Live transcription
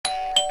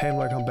Hey and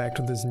welcome back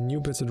to this new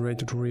Bits Array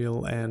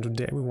tutorial, and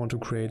today we want to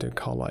create a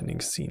car lightning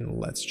scene.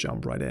 Let's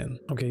jump right in.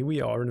 Okay,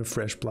 we are in a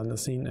fresh Blender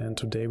scene and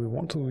today we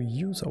want to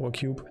use our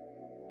cube.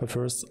 But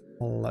first,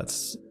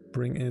 let's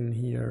bring in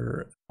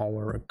here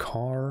our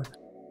car.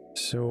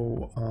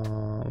 So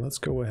let's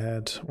go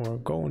ahead or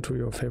go into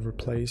your favorite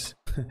place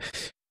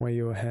where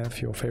you have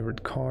your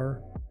favorite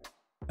car.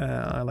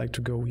 I like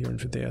to go here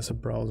into the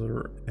asset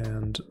browser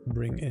and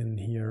bring in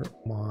here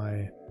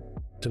my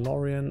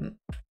DeLorean,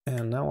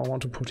 and now I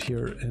want to put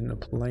here in a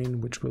plane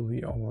which will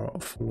be our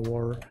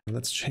floor.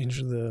 Let's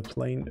change the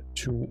plane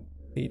to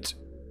 8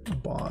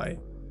 by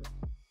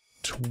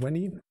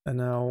 20, and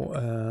now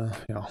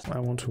yeah,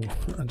 I want to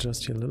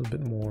adjust here a little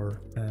bit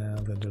more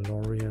the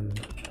DeLorean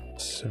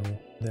so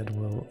that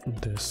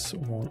this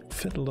won't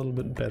fit a little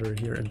bit better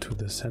here into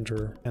the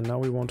center. And now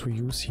we want to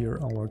use here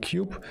our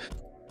cube.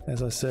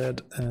 As I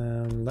said,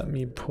 let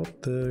me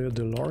put the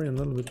DeLorean a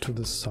little bit to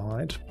the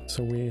side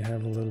so we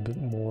have a little bit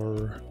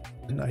more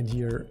an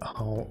idea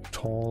how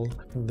tall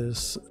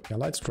this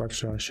light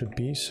structure should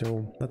be.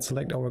 So let's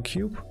select our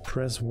cube,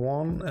 press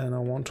 1, and I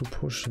want to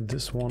push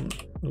this one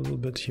a little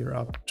bit here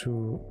up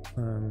to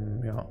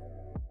yeah,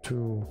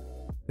 to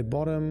the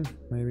bottom.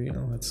 Maybe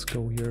let's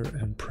go here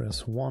and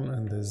press 1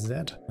 and the Z.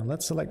 And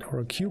let's select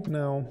our cube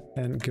now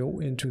and go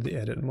into the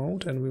edit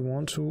mode, and we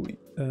want to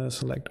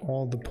select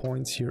all the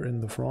points here in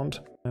the front.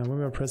 And when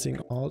we're pressing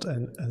Alt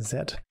and Z,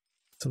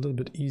 it's a little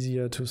bit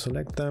easier to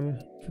select them.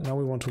 Now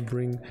we want to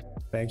bring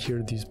back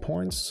here these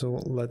points,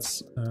 so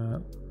let's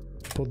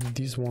put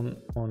this one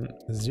on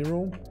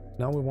 0.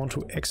 Now we want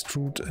to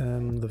extrude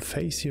the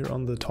face here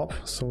on the top,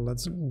 so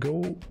let's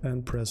go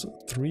and press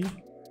 3.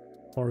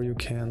 Or you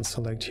can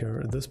select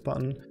here this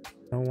button.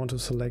 Now we want to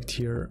select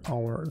here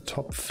our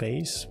top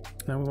face.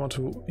 Now we want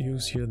to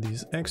use here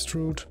these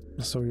extrude,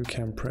 so you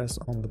can press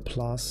on the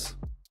plus.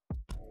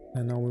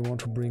 And now we want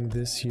to bring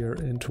this here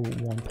into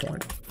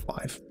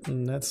 1.5.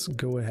 Let's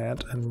go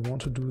ahead and we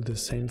want to do the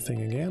same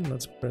thing again.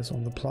 Let's press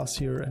on the plus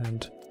here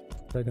and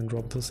drag and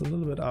drop this a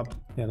little bit up.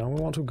 Yeah, now we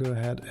want to go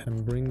ahead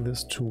and bring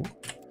this to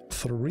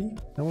 3.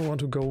 Now we want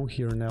to go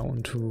here now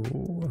into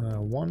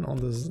 1 on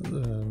this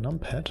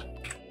numpad,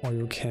 or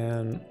you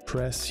can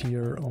press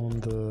here on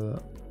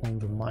the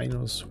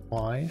minus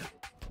Y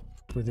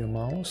with your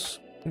mouse.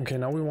 Okay,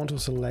 now we want to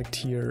select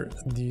here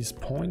these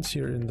points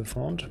here in the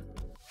front.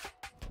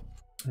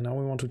 And now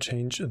we want to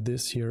change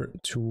this here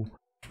to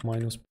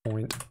minus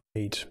 0.8.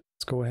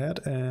 Let's go ahead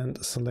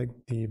and select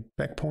the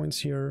back points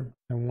here.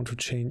 I want to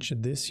change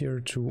this here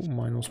to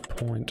minus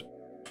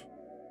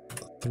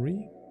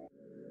 0.3.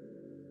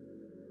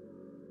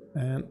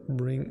 And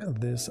bring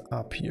this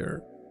up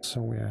here.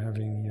 So we are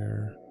having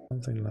here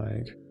something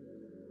like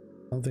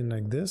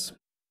this.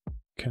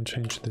 Can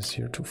change this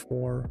here to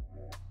 4.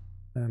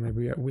 And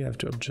maybe we have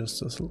to adjust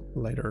this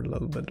later a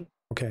little bit.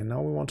 Okay,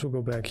 now we want to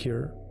go back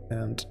here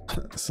and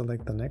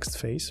select the next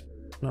face.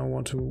 Now I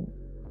want to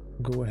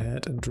go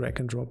ahead and drag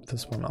and drop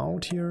this one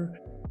out here.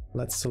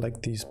 Let's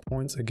select these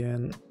points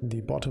again,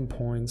 the bottom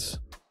points.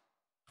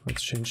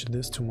 Let's change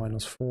this to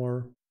minus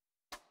 4.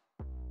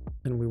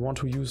 And we want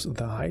to use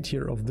the height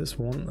here of this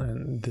one,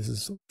 and this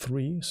is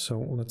 3. So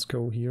let's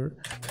go here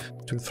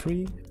to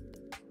 3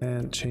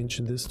 and change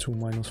this to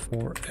minus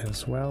 4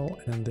 as well.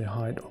 And the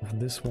height of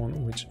this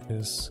one, which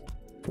is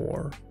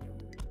 4.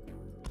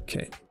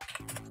 Okay.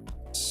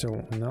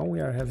 So now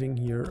we are having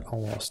here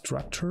our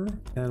structure,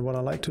 and what I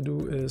like to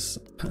do is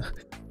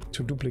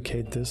to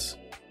duplicate this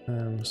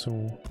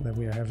so that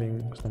we are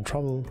having some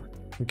trouble.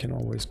 We can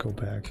always go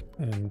back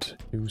and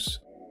use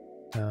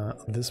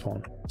this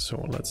one.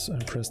 So let's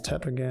press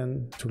tab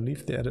again to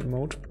leave the edit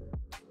mode.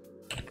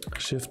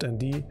 Shift and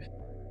D.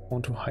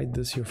 Want to hide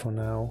this here for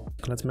now.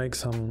 Let's make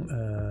some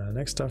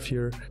next stuff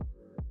here.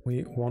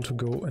 We want to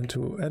go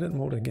into edit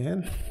mode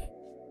again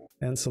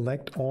and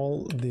select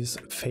all these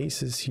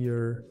faces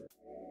here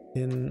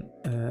in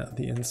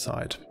the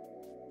inside.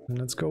 And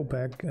let's go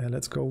back and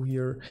let's go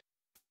here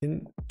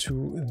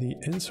into the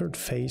insert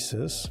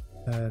faces.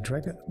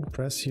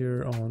 Press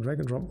here on drag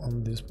and drop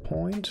on this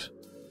point.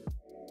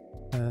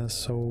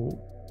 So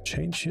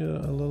change here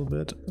a little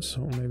bit,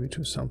 so maybe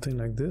to something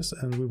like this,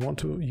 and we want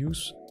to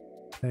use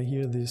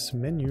here this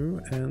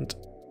menu and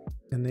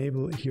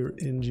enable here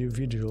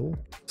individual,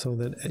 so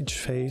that each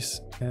face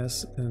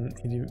has an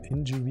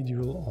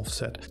individual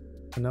offset.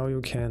 And now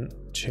you can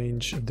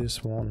change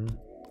this one,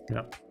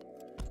 yeah,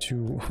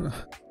 to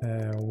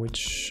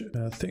which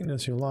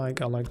thickness you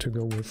like. I like to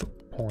go with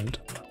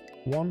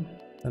 0.1.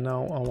 And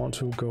now I want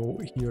to go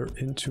here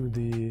into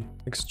the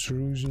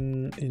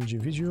extrusion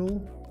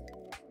individual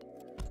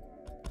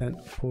and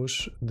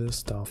push this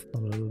stuff a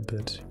little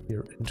bit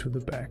here into the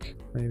back,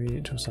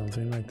 maybe to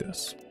something like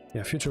this.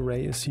 Yeah, Future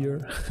Ray is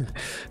here.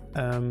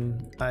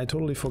 I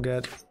totally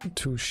forget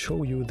to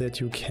show you that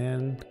you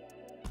can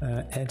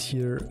add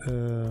here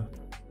a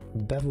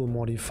bevel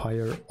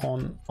modifier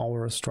on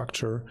our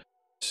structure,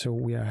 so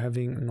we are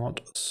having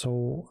not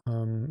so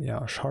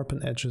yeah,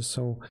 sharpen edges,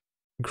 so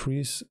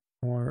increase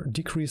or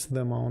decrease the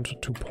amount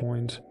to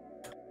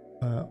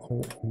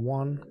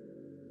 0.01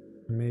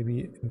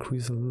 maybe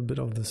increase a little bit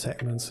of the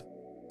segments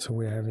so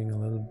we're having a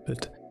little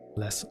bit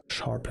less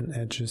sharpened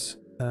edges.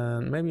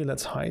 And maybe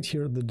let's hide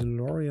here the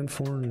DeLorean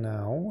for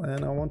now,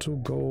 and I want to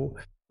go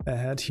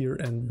ahead here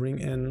and bring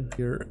in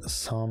here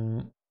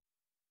some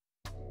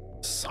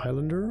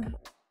cylinder,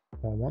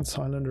 or one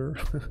cylinder.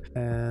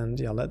 And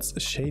yeah, let's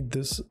shade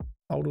this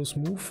auto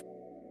smooth.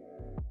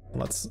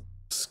 Let's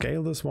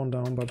scale this one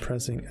down by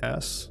pressing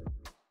S,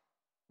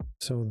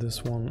 so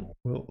this one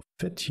will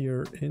fit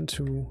here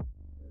into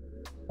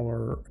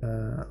our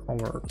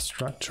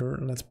structure.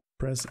 Let's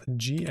press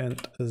G and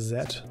Z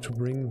to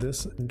bring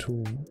this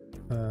into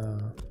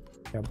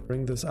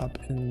bring this up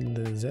in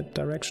the Z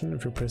direction.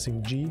 If you're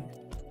pressing G,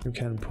 you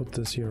can put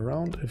this here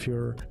around. If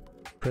you're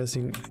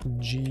pressing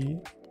G,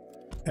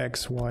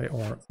 X, Y,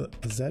 or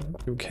Z,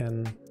 you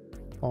can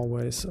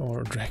always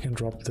drag and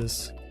drop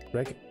this,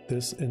 drag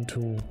this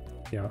into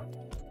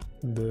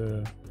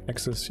the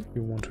axis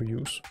you want to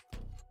use.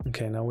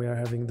 Okay, now we are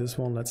having this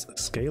one. Let's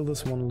scale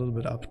this one a little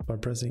bit up by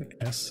pressing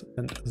S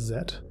and Z,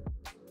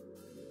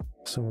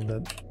 so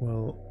that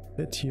will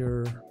fit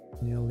here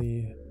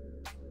nearly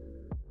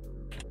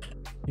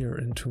here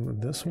into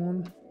this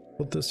one.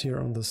 Put this here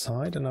on the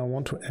side, and I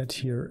want to add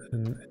here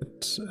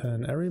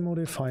an area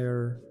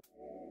modifier,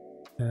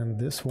 and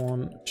this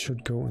one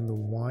should go in the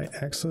Y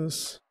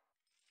axis,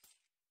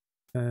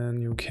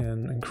 and you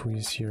can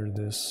increase here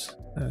this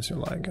as you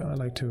like. I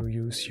like to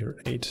use here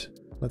 8.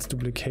 Let's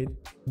duplicate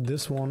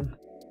this one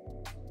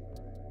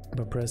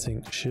by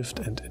pressing Shift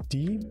and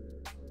D.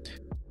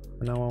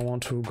 And now I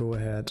want to go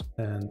ahead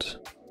and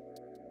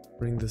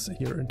bring this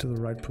here into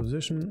the right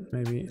position.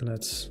 Maybe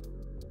let's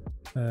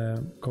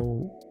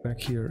go back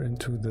here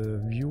into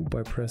the view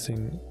by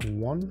pressing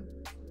 1,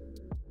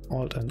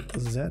 Alt and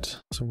Z,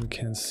 so we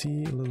can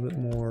see a little bit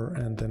more.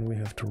 And then we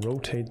have to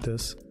rotate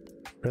this,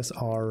 press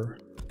R,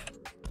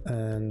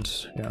 and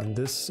yeah, in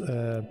this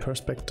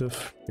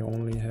perspective you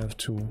only have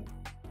to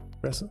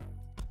press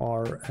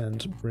R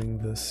and bring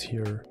this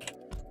here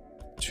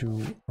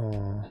to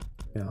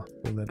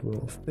so that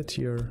will fit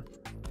here.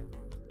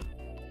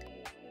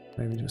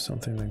 Maybe do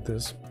something like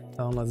this.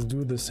 Now let's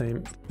do the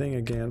same thing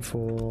again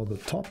for the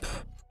top.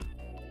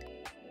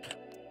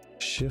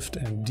 Shift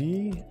and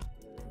D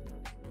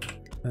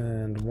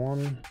and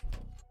 1.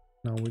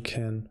 Now we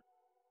can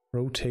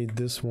rotate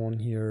this one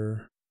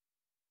here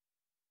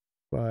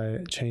by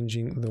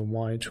changing the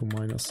Y to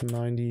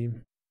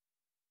 -90.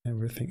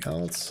 Everything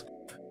else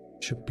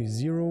should be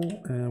 0,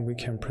 and we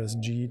can press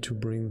G to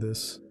bring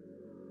this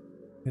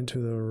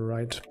into the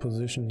right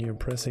position here,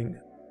 pressing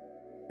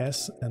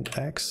S and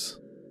X,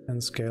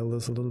 and scale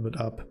this a little bit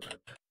up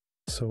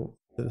so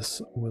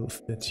this will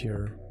fit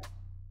here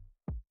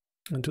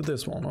into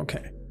this one.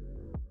 Okay,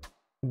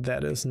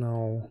 that is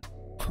now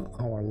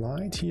our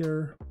light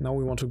here. Now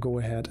we want to go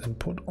ahead and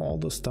put all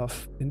the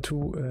stuff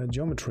into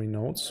geometry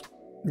nodes.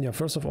 Yeah,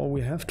 first of all,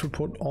 we have to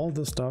put all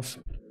the stuff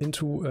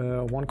into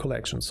one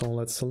collection. So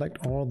let's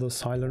select all the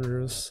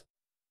cylinders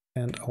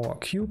and our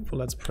cube.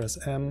 Let's press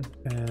M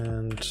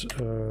and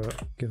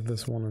give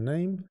this one a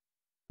name.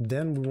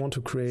 Then we want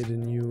to create a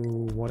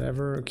new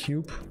whatever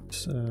cube,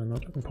 it's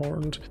not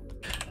important,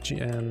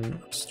 GN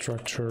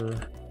structure.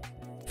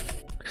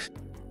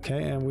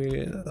 Okay, and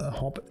we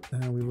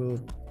we will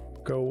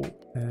go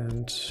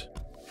and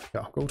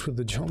go to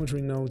the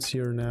geometry nodes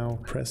here now.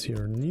 Press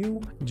here new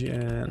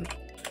GN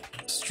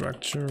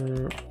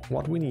structure.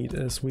 What we need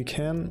is we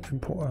can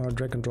import,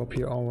 drag and drop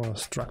here our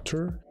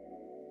structure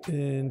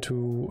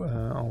into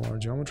our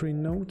geometry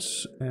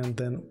nodes, and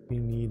then we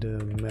need a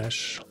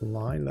mesh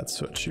line. Let's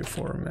search here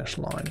for a mesh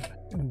line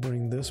and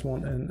bring this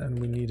one in, and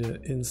we need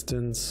an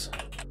instance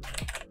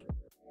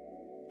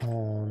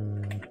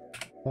on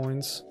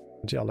points.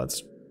 And yeah,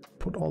 let's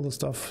put all the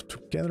stuff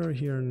together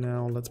here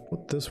now. Let's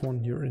put this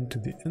one here into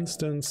the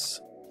instance,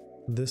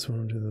 this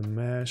one into the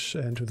mesh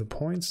and to the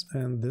points,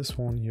 and this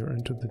one here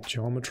into the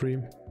geometry.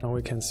 Now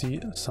we can see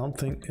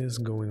something is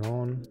going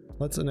on.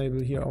 Let's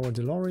enable here our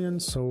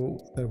DeLorean so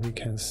that we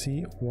can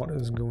see what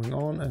is going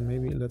on, and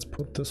maybe let's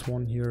put this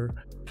one here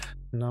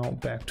now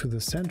back to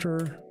the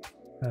center.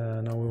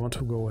 Now we want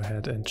to go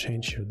ahead and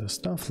change here the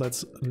stuff.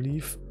 Let's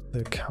leave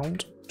the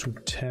count to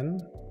 10,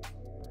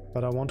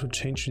 but I want to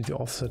change the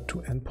offset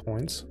to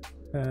endpoints,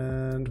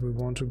 and we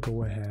want to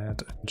go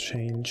ahead and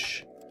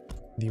change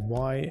the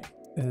Y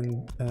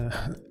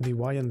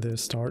and the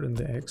start and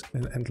the X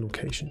and end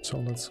location. So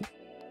let's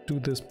do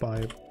this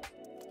by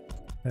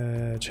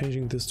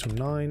changing this to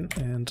 9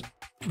 and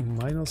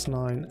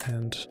 -9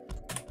 and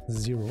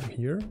 0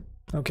 here.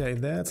 Okay,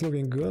 that's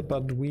looking good,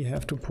 but we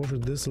have to push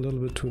this a little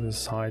bit to the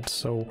side.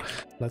 So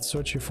let's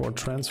search here for a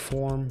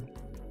transform,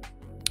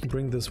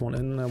 bring this one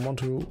in. I want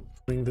to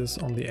bring this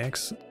on the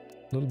X a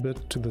little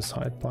bit to the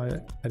side by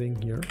adding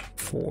here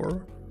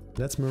 4.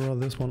 Let's mirror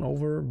this one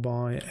over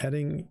by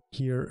adding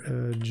here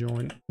a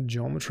join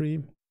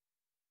geometry.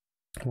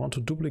 I want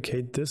to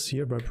duplicate this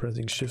here by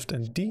pressing Shift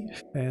and D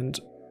and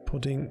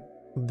putting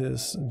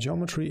this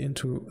geometry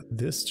into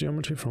this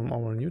geometry from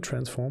our new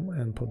transform,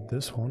 and put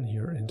this one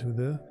here into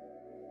the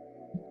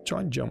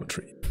join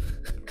geometry.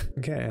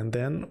 Okay, and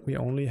then we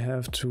only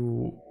have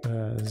to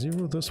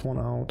zero this one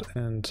out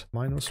and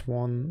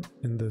 -1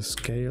 in the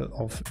scale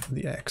of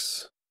the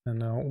X. And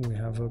now we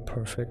have a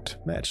perfect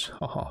match.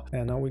 Haha.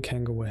 And now we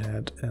can go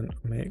ahead and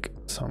make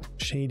some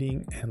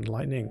shading and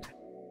lighting.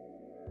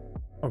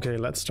 Okay,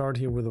 let's start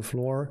here with the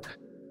floor. I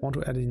want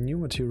to add a new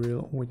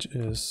material, which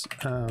is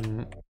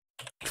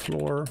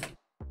floor.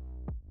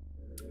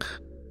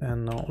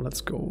 And now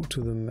let's go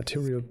to the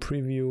material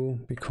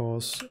preview,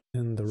 because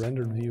in the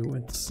rendered view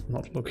it's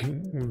not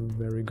looking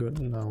very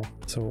good now.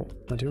 So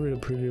material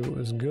preview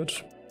is good.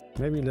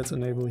 Maybe let's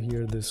enable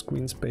here the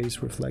screen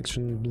space,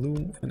 reflection,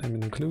 bloom and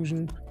ambient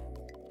occlusion.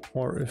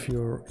 Or if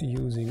you're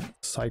using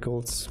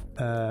cycles,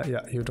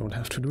 yeah, you don't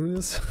have to do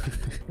this.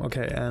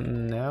 Okay,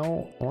 and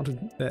now I want to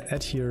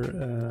add here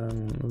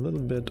a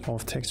little bit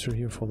of texture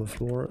here for the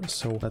floor.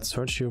 So let's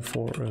search here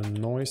for a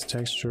noise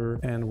texture,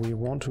 and we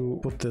want to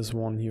put this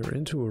one here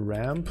into a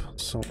ramp.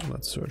 So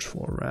let's search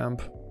for a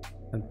ramp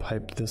and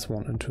pipe this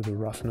one into the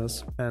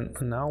roughness. And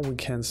now we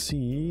can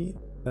see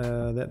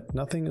that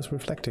nothing is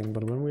reflecting,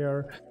 but when we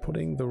are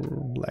putting the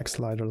black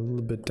slider a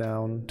little bit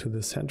down to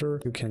the center,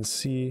 you can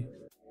see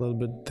a little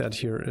bit that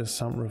here is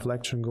some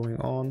reflection going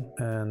on.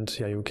 And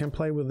yeah, you can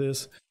play with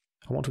this.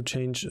 I want to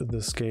change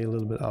the scale a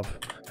little bit up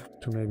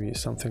to maybe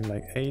something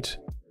like 8.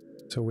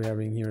 So we're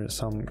having here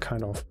some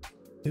kind of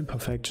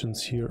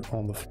imperfections here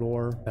on the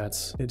floor.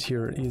 That's it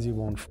here, easy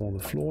one for the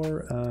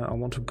floor. I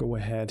want to go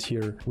ahead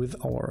here with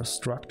our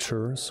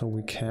structure, so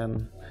we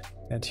can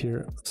add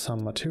here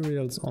some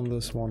materials on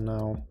this one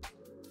now.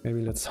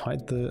 Maybe let's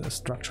hide the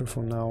structure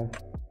for now,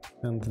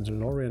 and the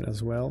DeLorean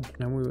as well.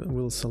 And we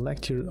will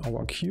select here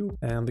our cube,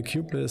 and the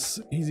cube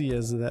is easy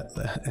as that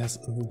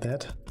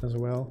as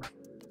well.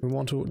 We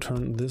want to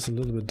turn this a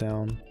little bit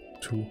down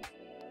to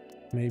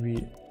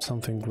maybe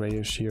something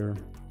grayish here,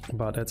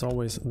 but that's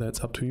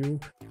up to you.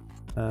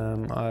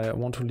 I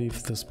want to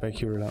leave the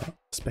specular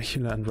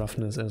and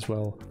roughness as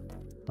well.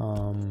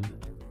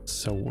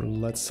 So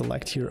let's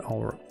select here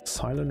our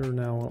cylinder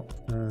now,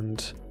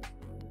 and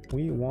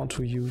we want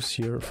to use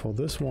here for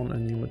this one a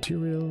new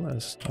material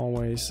as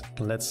always.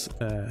 Let's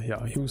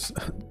use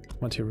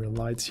material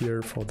lights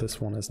here for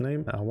this one as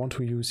name. I want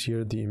to use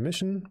here the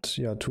emission.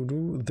 Yeah, to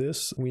do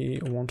this we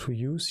want to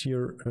use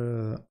here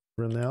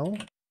Renal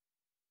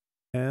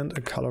and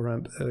a color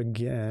ramp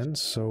again.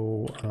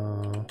 So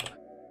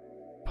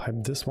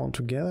pipe this one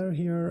together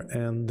here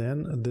and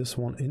then this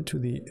one into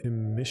the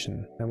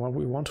emission. And what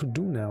we want to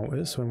do now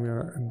is, when we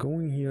are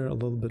going here a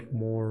little bit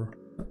more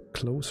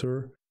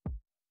closer,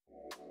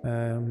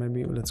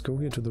 maybe let's go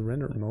here to the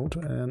rendered mode,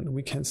 and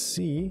we can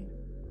see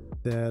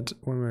that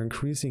when we're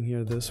increasing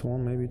here this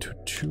one maybe to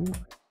 2,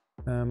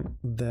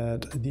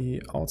 that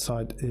the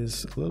outside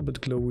is a little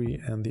bit glowy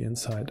and the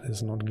inside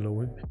is not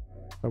glowing.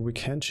 But we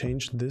can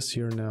change this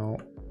here now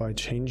by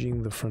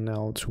changing the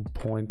Fresnel to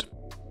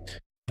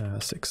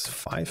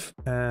 0.65.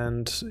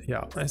 And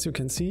yeah, as you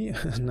can see,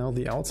 now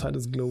the outside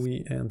is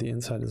glowy and the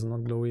inside is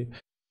not glowy.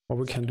 What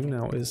we can do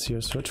now is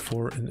here search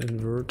for an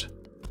invert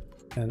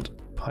and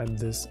pipe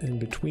this in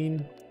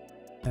between,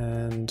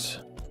 and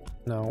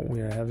now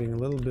we are having a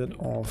little bit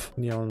of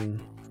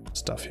neon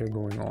stuff here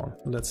going on.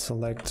 Let's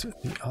select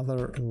the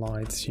other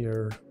lights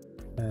here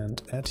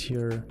and add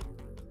here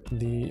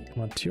the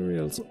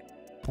materials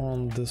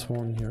on this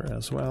one here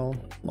as well.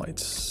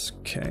 Lights,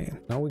 okay.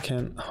 Now we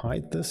can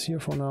hide this here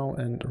for now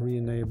and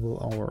re-enable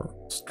our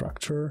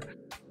structure.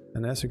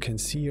 And as you can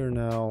see here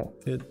now,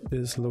 it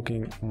is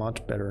looking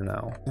much better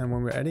now. And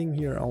when we're adding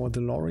here our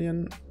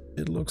DeLorean,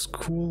 it looks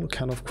cool,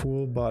 kind of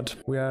cool, but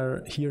we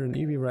are here in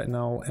Eevee right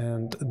now,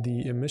 and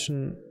the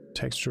emission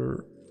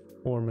texture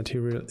or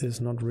material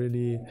is not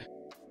really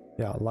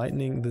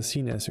lightening the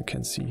scene, as you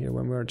can see here.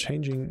 When we're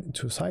changing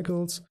to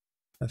cycles,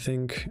 I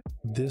think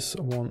this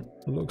one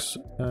looks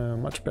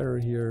much better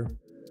here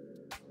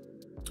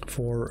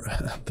for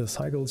the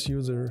cycles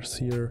users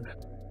here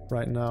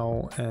right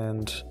now.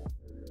 And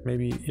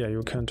maybe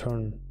you can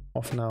turn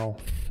off now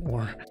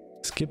or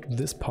skip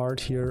this part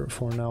here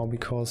for now,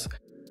 because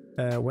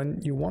when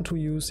you want to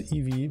use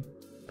Eevee,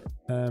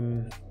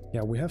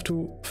 we have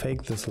to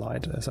fake this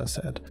light, as I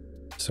said.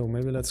 So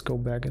maybe let's go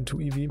back into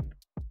Eevee,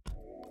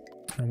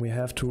 and we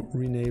have to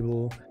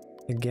re-enable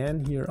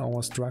again here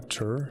our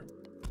structure.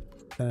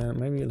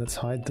 Maybe let's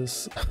hide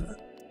this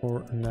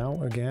for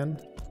now again,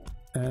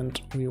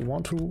 and we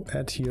want to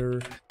add here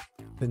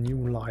the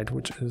new light,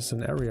 which is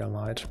an area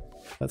light.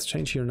 Let's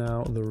change here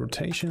now the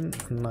rotation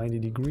 90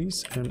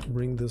 degrees and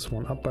bring this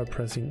one up by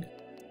pressing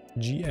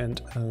G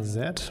and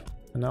Z.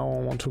 And now I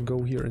want to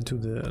go here into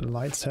the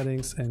light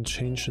settings and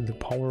change the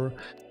power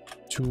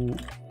to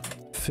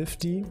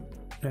 50,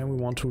 and we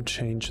want to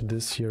change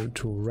this here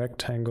to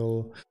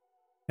rectangle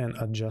and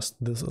adjust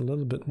this a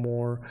little bit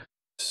more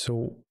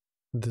so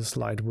this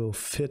light will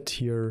fit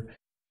here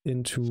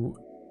into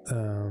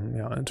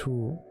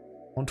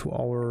onto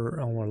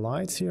our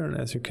lights here. And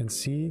as you can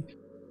see,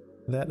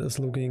 that is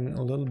looking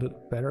a little bit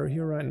better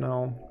here right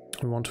now.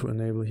 We want to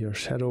enable here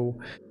shadow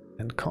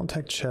and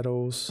contact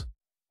shadows,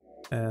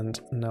 And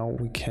now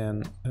we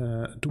can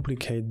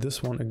duplicate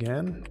this one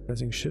again,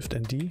 pressing Shift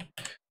and D,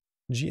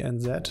 G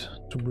and Z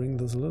to bring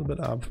this a little bit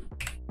up.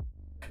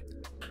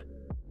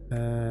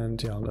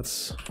 And yeah,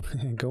 let's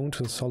go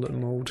into solid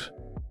mode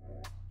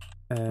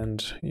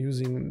and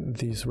using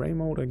this ray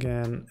mode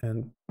again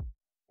and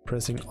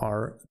pressing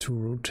R to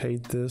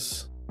rotate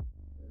this.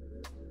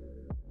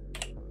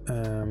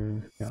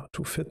 Yeah,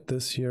 to fit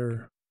this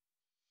here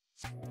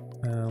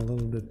a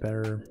little bit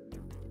better.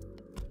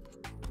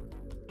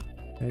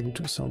 Maybe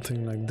do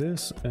something like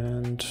this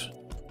and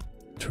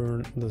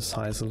turn the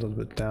size a little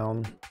bit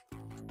down.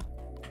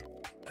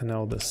 And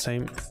now the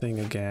same thing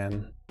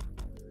again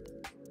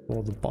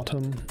for the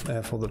bottom,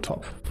 for the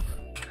top.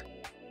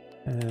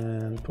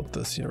 And put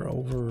this here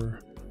over.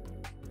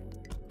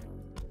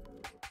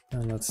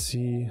 And let's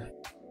see,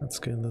 let's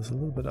scale this a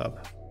little bit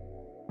up.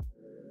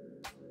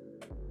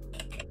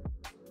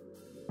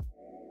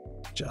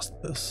 Just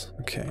this.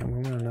 Okay,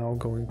 and we're now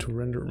going to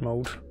render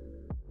mode.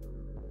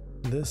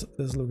 This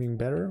is looking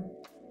better.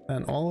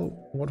 And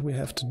all what we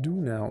have to do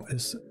now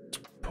is to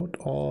put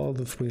all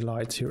the three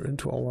lights here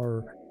into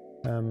our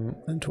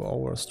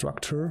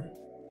structure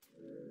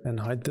and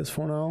hide this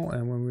for now.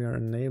 And when we are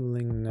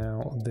enabling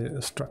now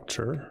the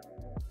structure,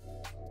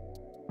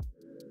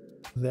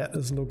 that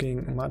is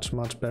looking much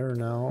better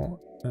now,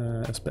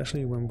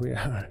 especially when we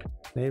are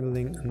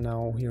enabling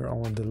now here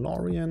our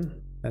DeLorean.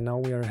 And now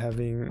we are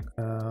having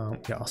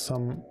yeah,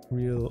 some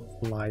real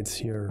lights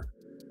here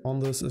on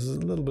this. Is a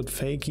little bit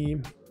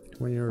fakey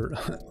when you're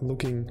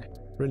looking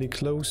really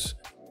close,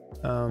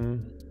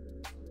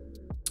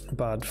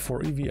 but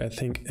for Eevee I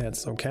think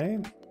it's okay.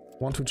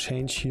 Want to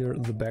change here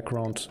the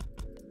background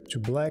to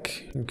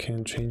black. You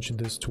can change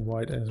this to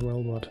white as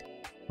well, but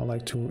I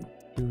like to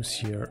use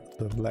here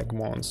the black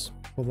ones.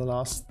 For the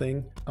last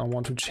thing, I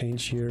want to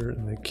change here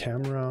the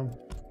camera.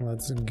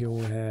 Let's go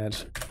ahead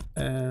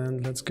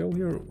and let's go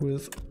here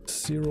with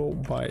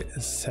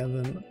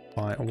 0:7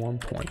 by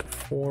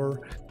 1.4.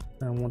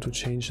 I want to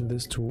change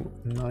this to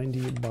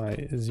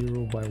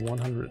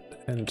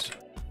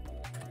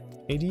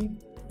 90:0:180.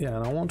 Yeah,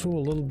 and I want to go a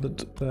little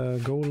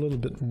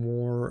bit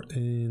more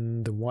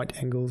in the wide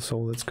angle. So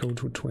let's go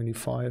to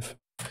 25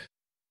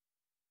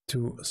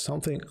 to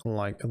something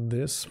like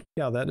this.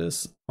 Yeah, that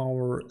is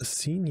our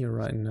scene here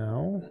right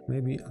now.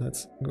 Maybe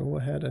let's go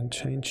ahead and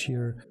change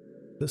here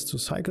this to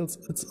cycles.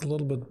 It's a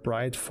little bit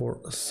bright for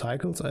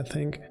cycles, I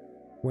think.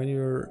 When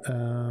you're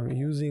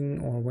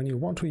using, or when you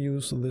want to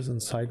use this in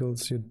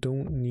cycles, you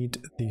don't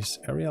need these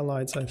area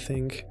lights, I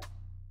think.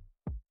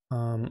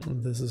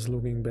 This is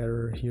looking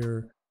better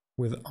here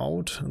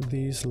without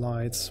these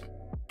lights,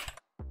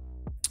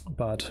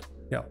 but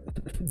yeah,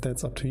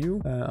 that's up to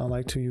you. I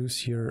like to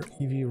use here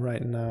Eevee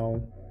right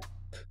now,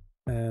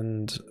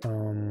 and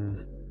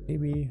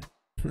maybe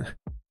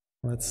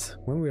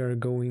when we are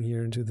going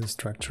here into the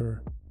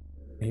structure,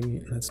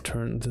 maybe let's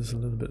turn this a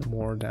little bit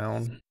more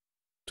down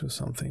to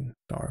something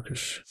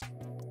darkish,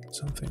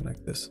 something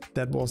like this.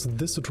 That was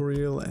this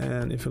tutorial,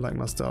 and if you like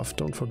my stuff,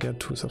 don't forget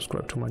to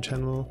subscribe to my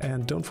channel,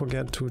 and don't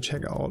forget to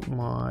check out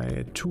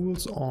my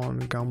tools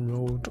on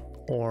Gumroad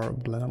or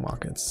Blender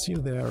Market. See you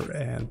there,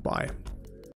 and bye.